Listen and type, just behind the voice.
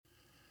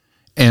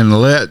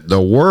And let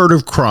the word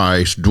of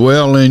Christ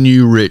dwell in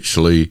you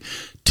richly,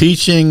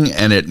 teaching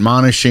and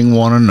admonishing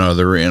one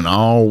another in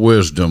all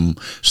wisdom,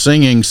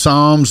 singing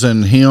psalms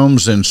and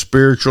hymns and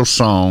spiritual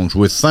songs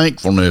with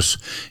thankfulness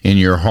in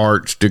your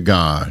hearts to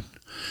God.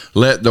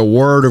 Let the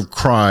word of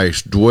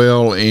Christ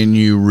dwell in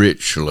you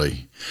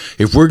richly.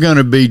 If we're going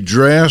to be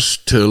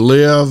dressed to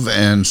live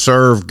and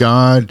serve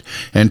God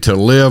and to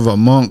live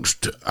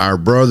amongst our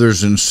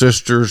brothers and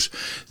sisters,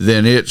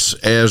 then it's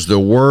as the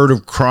word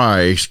of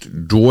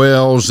Christ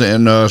dwells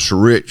in us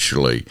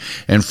richly.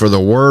 And for the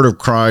word of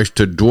Christ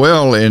to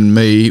dwell in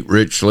me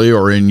richly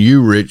or in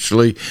you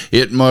richly,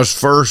 it must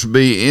first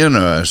be in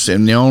us.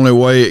 And the only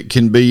way it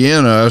can be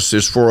in us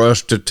is for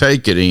us to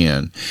take it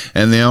in.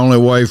 And the only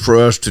way for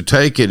us to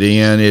take it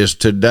in is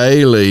to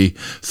daily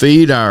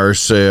feed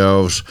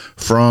ourselves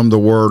from the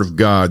Word of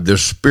God, the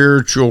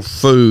spiritual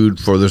food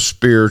for the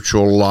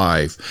spiritual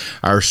life.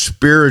 Our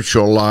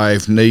spiritual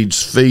life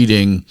needs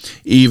feeding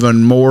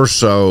even more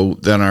so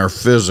than our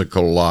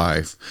physical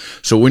life.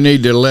 So we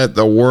need to let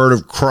the Word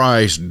of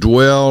Christ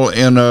dwell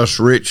in us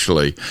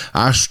richly.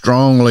 I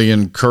strongly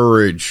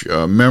encourage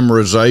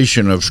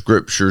memorization of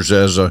Scriptures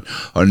as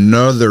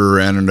another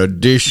and an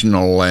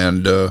additional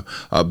and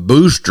a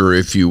booster,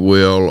 if you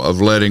will, of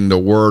letting the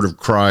Word of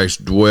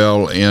Christ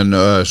dwell in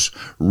us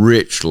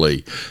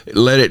richly.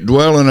 Let it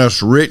dwell in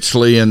us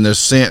richly in the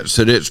sense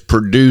that it's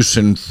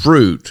producing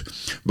fruit,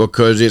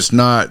 because it's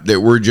not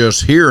that we're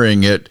just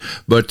hearing it,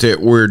 but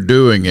that we're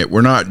doing it.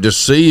 We're not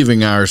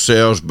deceiving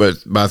ourselves,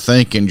 but by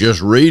thinking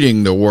just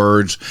reading the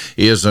words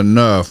is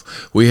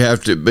enough. We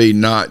have to be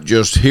not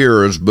just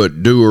hearers,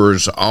 but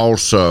doers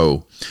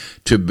also,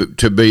 to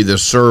be the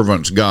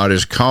servants God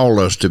has called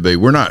us to be.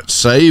 We're not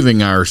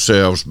saving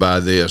ourselves by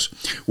this.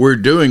 We're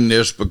doing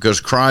this because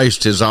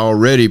Christ has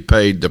already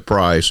paid the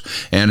price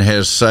and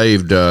has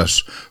saved us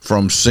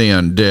from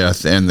sin,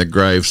 death, and the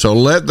grave. So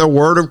let the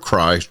word of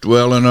Christ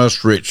dwell in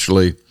us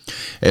richly.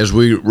 As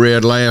we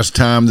read last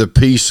time, the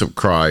peace of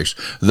Christ.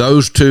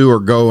 Those two are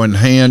going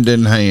hand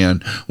in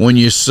hand. When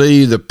you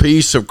see the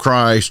peace of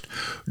Christ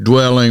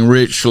dwelling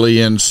richly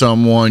in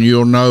someone,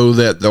 you'll know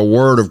that the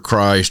word of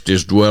Christ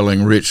is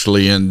dwelling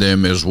richly in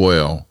them as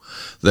well.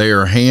 They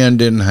are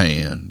hand in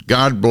hand.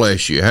 God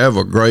bless you. Have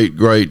a great,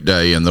 great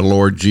day in the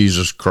Lord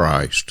Jesus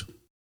Christ.